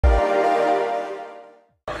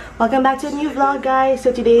Welcome back to a new vlog, guys.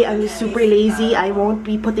 So today I'm just super lazy. I won't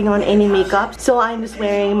be putting on any makeup. So I'm just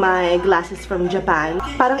wearing my glasses from Japan.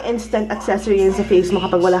 Parang instant accessory yun sa face mo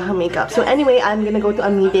kapag wala kang makeup. So anyway, I'm gonna go to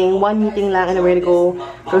a meeting. One meeting lang, and we're gonna go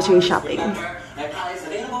grocery shopping.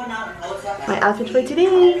 My outfit for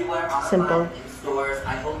today, simple.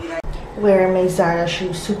 Wear my ZARA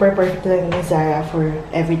shoes. Super perfect lang yung ZARA for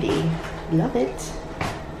everyday. Love it.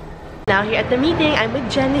 Now here at the meeting, I'm with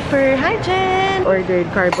Jennifer. Hi, Jen!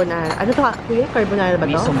 Ordered carbonara. Ano to? Kuya? Carbonara ba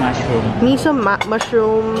to? Miso mushroom. Miso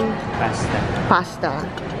mushroom Pasta.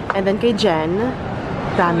 And then kay Jen,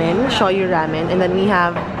 ramen. Shoyu ramen. And then we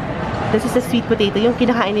have, this is the sweet potato, yung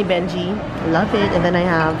kinakain ni Benji. Love it. And then I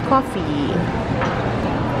have coffee.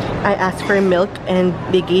 I asked for milk and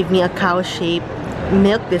they gave me a cow-shaped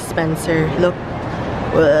milk dispenser. Look.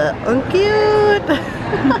 Ang cute!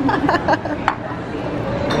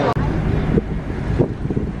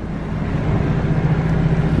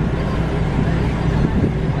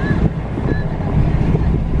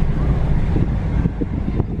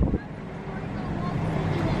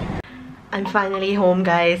 I'm finally home,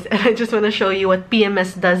 guys, and I just want to show you what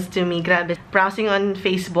PMS does to me. Grabe. Browsing on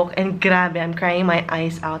Facebook, and grabe, I'm crying my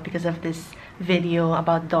eyes out because of this video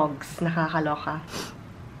about dogs. Nakakaloka.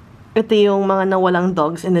 Ito yung mga nawalang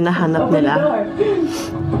dogs and then nahanap nila.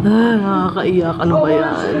 Nakakaiyak. Ano ba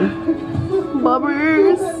yan?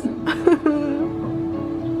 Bubbers!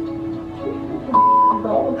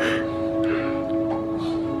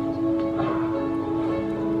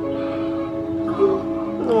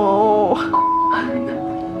 Oh.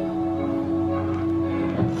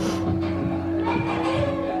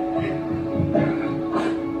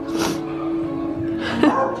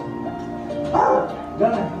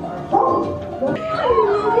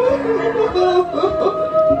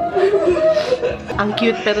 Ang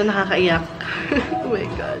cute pero nakakaiyak. Oh my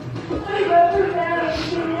god.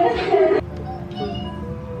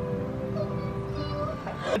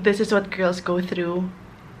 This is what girls go through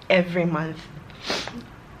every month.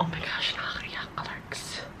 Oh my gosh, nakakaiyak,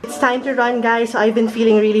 alerts. It's time to run, guys. So I've been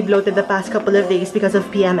feeling really bloated the past couple of days because of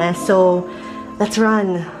PMS. So let's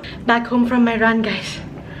run. Back home from my run, guys.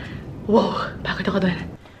 Whoa, bakit ako dun?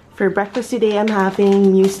 For breakfast today, I'm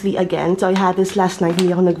having muesli again. So I had this last night.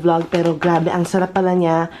 Hindi ako nag-vlog, pero grabe, ang sarap pala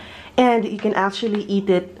niya. And you can actually eat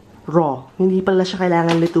it raw. Hindi pala siya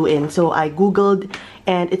kailangan lutuin. So I googled,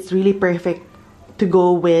 and it's really perfect to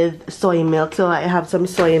go with soy milk. So I have some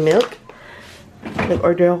soy milk.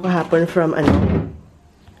 Nag-order ako kahapon from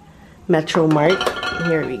Metro Mart.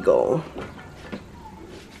 Here we go.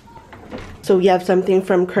 So we have something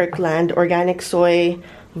from Kirkland, organic soy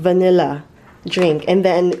vanilla drink. And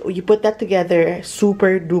then you put that together,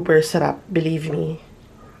 super duper sarap, believe me.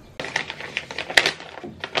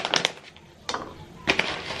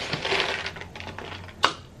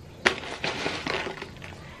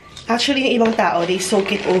 Actually, yung ibang tao, they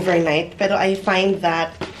soak it overnight. Pero I find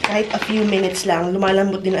that kahit a few minutes lang,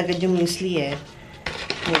 lumalambot din agad yung muesli eh.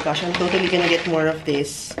 Oh my gosh, I'm totally gonna get more of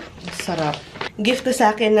this. Sarap. Gift to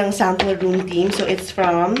sa akin ng sample room team. So it's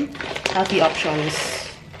from Healthy Options.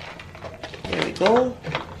 There we go.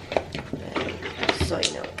 Soy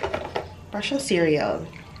milk. Parang cereal.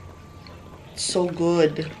 It's so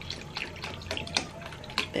good.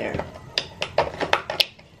 There.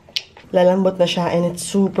 Lalambot na siya and it's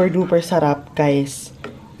super duper sarap, guys.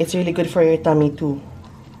 It's really good for your tummy too.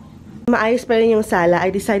 Maayos pa rin yung sala.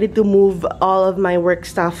 I decided to move all of my work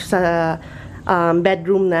stuff sa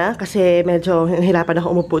bedroom na kasi medyo hirapan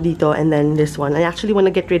ako umupo dito. And then this one. I actually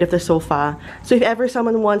want to get rid of the sofa. So if ever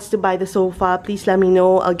someone wants to buy the sofa, please let me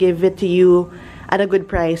know. I'll give it to you at a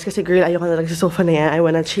good price. Kasi girl, ayoko na lang sa sofa na yan. I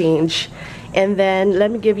wanna change. And then,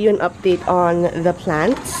 let me give you an update on the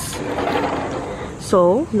plants.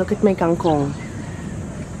 So, look at my kangkong.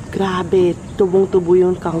 Grabe, tubong-tubo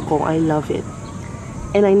yung kangkong. I love it.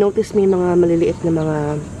 And I noticed may mga maliliit na mga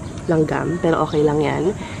langgam, pero okay lang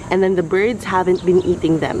yan. And then the birds haven't been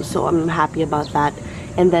eating them, so I'm happy about that.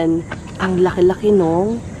 And then, ang laki-laki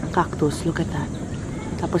nung cactus. Look at that.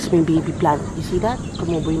 Tapos may baby plant. You see that?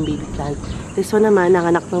 Kumubo yung baby plant. This one naman,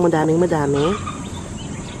 nanganak ng madaming-madami.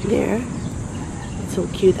 There. It's so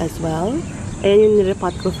cute as well. Ayan yung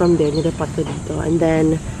nirepot ko from there. Nirepot ko dito. And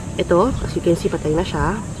then, ito, as you can see, patay na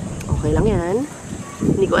siya. Okay lang yan.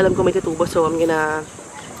 Hindi ko alam kung may tutubo, so I'm gonna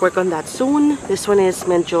work on that soon. This one is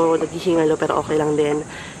medyo naghihingalo, pero okay lang din.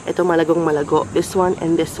 Ito malagong malago. This one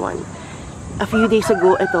and this one. A few days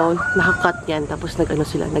ago, ito, nakakat yan. Tapos nag-ano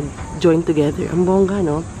sila, nag-join together. Ang bongga,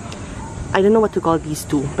 no? I don't know what to call these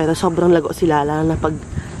two. Pero sobrang lago sila, lalo na pag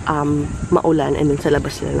maulan, and then sa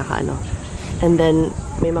labas sila naka-ano. And then,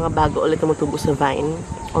 may mga bago ulit tumutubo sa vine.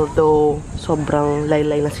 Although, sobrang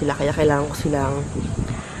laylay na sila. Kaya kailangan ko silang,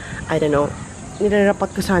 I don't know,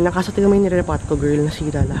 nirerapat ko sana. Kaso tingnan mo yung nirerapat ko, girl,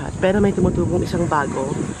 nasira lahat. Pero may tumutubong isang bago.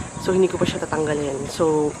 So, hindi ko pa siya tatanggalin.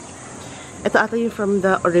 So, ito ata yung from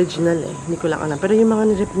the original eh. Hindi ko lang alam. Pero yung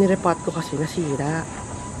mga nirepot ko kasi nasira.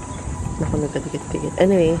 Naku, nagkadikit-dikit.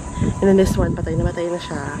 Anyway, and then this one, patay na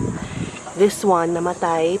siya. This one,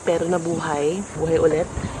 namatay, pero nabuhay. Buhay ulit.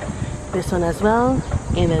 This one as well.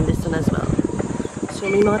 And then this one as well. So,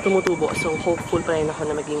 may mga tumutubo. So, hopeful pa rin ako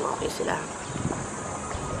na maging okay sila.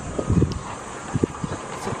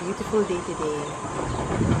 It's a beautiful day today.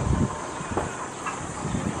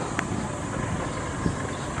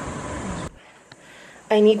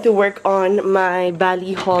 I need to work on my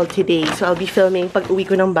Bali haul today. So, I'll be filming pag uwi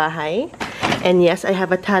ko ng bahay. And yes, I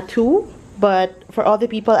have a tattoo. But, for all the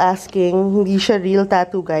people asking, hindi siya real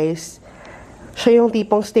tattoo, guys. Siya yung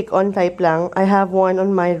tipong stick-on type lang. I have one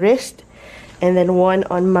on my wrist. And then one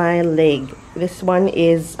on my leg. This one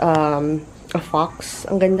is a fox.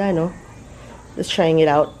 Ang ganda, no? Just trying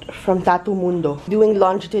it out. From Tattoo Mundo. Doing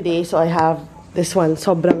laundry today, so I have this one.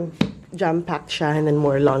 Sobrang jam-packed siya, and then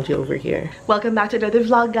more laundry over here. Welcome back to another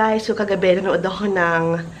vlog, guys. So, kagabi, nanood ako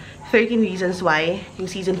ng 13 Reasons Why,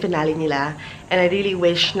 yung season finale nila. And I really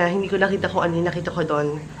wish na hindi ko nakita ko ano yung nakita ko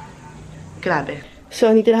doon. Grabe. So,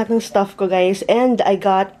 nandito lahat ng stuff ko, guys. And I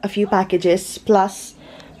got a few packages, plus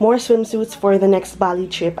more swimsuits for the next Bali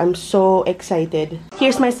trip. I'm so excited.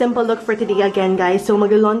 Here's my simple look for today again, guys. So,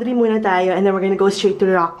 mag-laundry muna tayo, and then we're gonna go straight to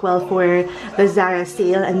Rockwell for the ZARA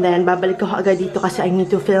sale. And then, babalik ko agad dito kasi I need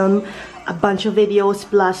to film a bunch of videos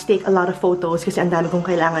plus take a lot of photos kasi ang dami kong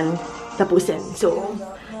kailangan tapusin. So,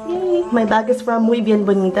 yay! My bag is from Muy Bien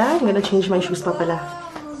Bonita. I'm gonna change my shoes pa pala.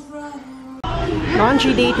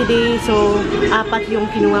 Laundry day today, so 4 yung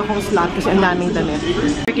kinuha kong slot kasi ang daming damit.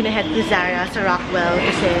 We're gonna head to ZARA sa Rockwell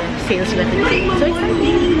kasi sales sila today. So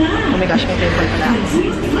exciting! Oh my gosh, may pimple pala.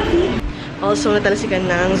 Also, natalasikan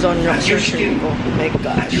ng Zone Rock sa shirt ko. Oh my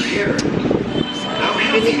gosh.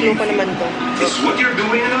 Uniqlo pa naman to.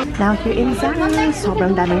 Now here in ZARA,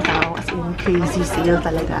 sobrang daming tao, as in crazy sale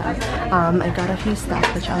talaga. I got a few stuff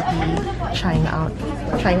which I'll be trying on.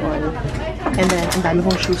 And then, ang dami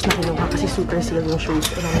kong shoes na kinuha kasi super sale yung shoes.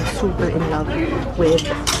 And I'm super in love with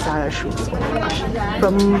ZARA shoes. Oh my gosh.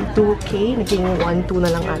 From 2K, naging 1-2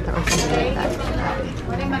 na lang ata or something like that.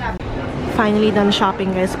 Finally done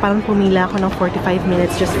shopping, guys. Parang pumila ako ng 45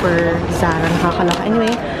 minutes just for ZARA. Nakakaloka.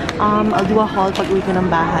 Anyway, I'll do a haul pag uwi ko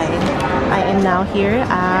ng bahay. I am now here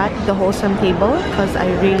at the Wholesome Table because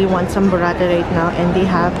I really want some burrata right now, and they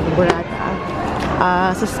have burrata.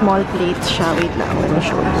 Sa small plates siya. Wait lang, let me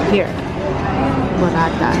show you. Here.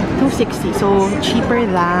 Burrata. $2.60. So, cheaper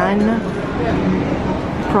than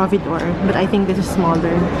Providor. But I think this is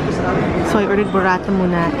smaller. So, I ordered burrata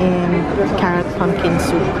muna and carrot pumpkin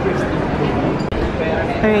soup.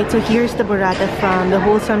 Alright, so here's the burrata from the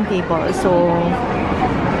Wholesome Table. So,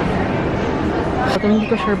 hindi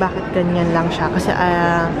ko sure bakit ganyan lang siya. Kasi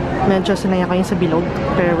medyo sanay ako yung sa bilog.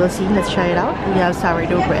 Pero we'll see. Let's try it out. We have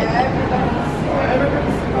sourdough bread.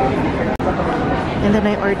 And then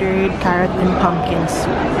I ordered carrot and pumpkin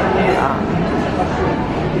soup.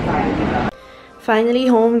 Finally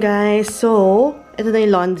home, guys. So, ito na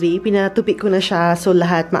yung laundry. Pinatupik ko na siya. So,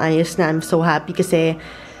 lahat maayos na. I'm so happy kasi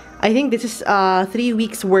I think this is 3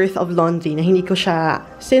 weeks worth of laundry na hindi ko siya,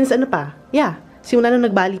 since ano pa? Yeah. Simula nung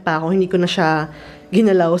nagbali pa ako, hindi ko na siya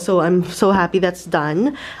ginalaw. So, I'm so happy that's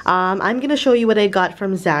done. I'm gonna show you what I got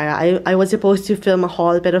from ZARA. I was supposed to film a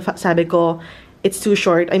haul, pero sabi ko, it's too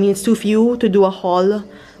short. I mean, it's too few to do a haul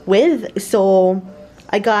with. So,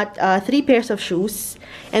 I got 3 pairs of shoes.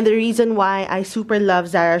 And the reason why I super love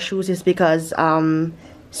ZARA shoes is because,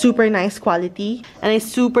 super nice quality. And I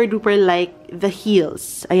super duper like the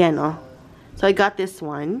heels. Ayan, oh. So, I got this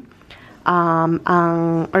one.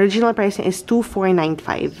 Ang original price is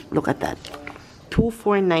 $2,495. Look at that.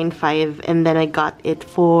 $2,495. And then I got it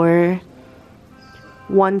for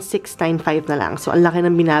 $1,695 na lang. So, ang laki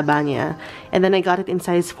ng binaba niya. And then I got it in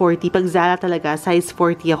size 40. Pag ZARA talaga, size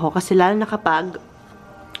 40 ako. Kasi lalo na kapag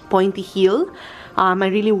pointy heel, I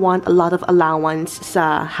really want a lot of allowance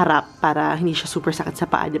sa harap para hindi siya super sakit sa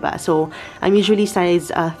paa, diba? So, I'm usually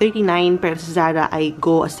size 39, pero sa ZARA, I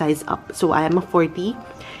go a size up. So, I am a 40.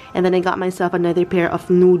 And then I got myself another pair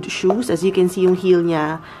of nude shoes. As you can see, yung heel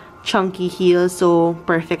niya, chunky heel. So,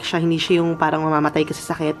 perfect siya. Hindi siya yung parang mamamatay ka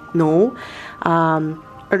sa sakit. No.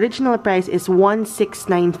 Original price is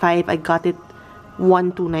 $1,695. I got it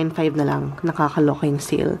 1,295 na lang. Nakakaloka yung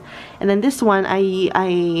sale. And then this one,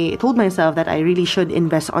 I told myself that I really should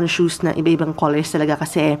invest on shoes na iba-ibang colors talaga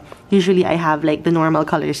kasi usually I have like the normal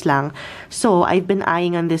colors lang. So, I've been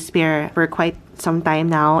eyeing on this pair for quite some time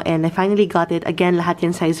now and I finally got it. Again, lahat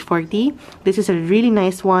yan size 40. This is a really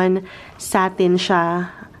nice one. Satin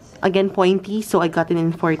siya. Again, pointy. So, I got it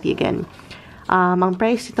in 40 again. Ang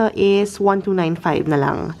price ito is 1,295 na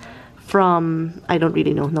lang. From, I don't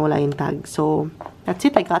really know, nawala yung tag. So, that's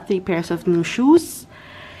it. I got 3 pairs of new shoes.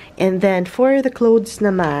 And then, for the clothes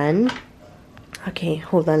naman, okay,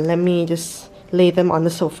 hold on. Let me just lay them on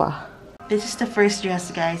the sofa. This is the first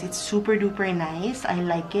dress, guys. It's super duper nice. I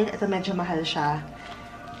like it. Ito medyo mahal siya.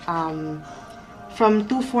 From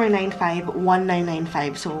 2,495,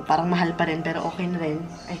 1,995. So, parang mahal pa rin, pero okay na rin.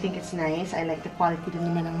 I think it's nice. I like the quality din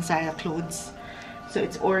naman ng ZARA clothes. So,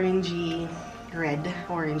 it's orangey red,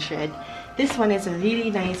 orange red. This one is a really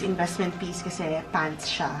nice investment piece kasi pants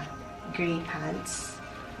siya. Gray pants.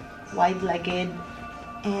 Wide-legged.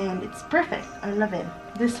 And it's perfect. I love it.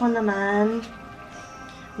 This one naman,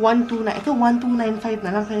 1,295. Ito, 1,295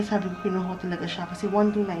 na lang. Kaya sabi ko, kinuha talaga siya kasi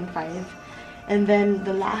 1,295. And then,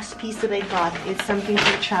 the last piece that I got is something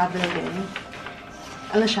for traveling.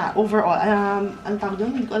 Ano siya? Overall. Ang tawag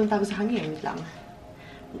doon? Hindi ko alam tawag sa kanya. Wait lang.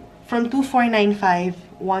 From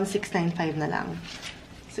 2,495, 1,695 na lang.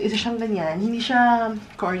 So, isa siyang ganyan. Hindi siya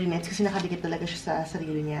coordinates kasi nakadikit talaga siya sa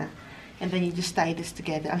sarili niya. And then, you just tie this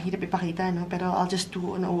together. Ang hirap ipakita, no? Pero I'll just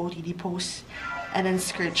do an OOTD pose. And then,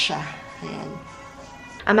 skirt siya. Ayan.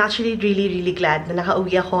 I'm actually really glad na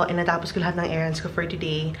nakauwi ako and natapos ko lahat ng errands ko for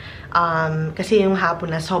today. Kasi yung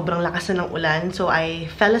hapon na sobrang lakas na ng ulan. So, I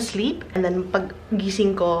fell asleep. And then, pag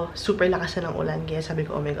gising ko, super lakas na ng ulan. Kaya sabi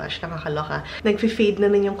ko, oh my gosh, nakakaloka. Nag-fade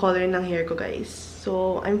na rin yung color ng hair ko, guys.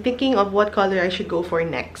 So, I'm thinking of what color I should go for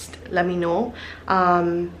next. Let me know.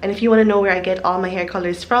 And if you want to know where I get all my hair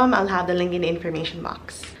colors from, I'll have the link in the information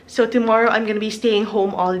box. So, tomorrow, I'm gonna be staying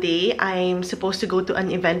home all day. I'm supposed to go to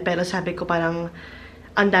an event, pero sabi ko parang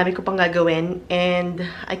ang dami ko pang gagawin and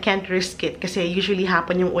I can't risk it kasi usually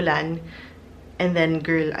hapon yung ulan and then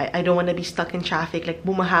girl, I don't wanna be stuck in traffic like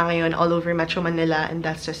bumaha ngayon all over Metro Manila and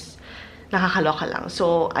that's just nakakaloka lang.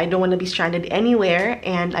 So I don't wanna be stranded anywhere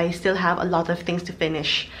and I still have a lot of things to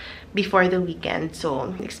finish before the weekend.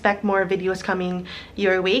 So expect more videos coming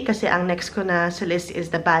your way kasi ang next ko na sa list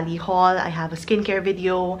is the Bali haul. I have a skincare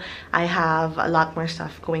video. I have a lot more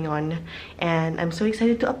stuff going on and I'm so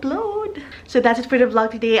excited to upload. So that's it for the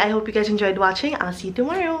vlog today. I hope you guys enjoyed watching. I'll see you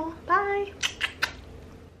tomorrow. Bye!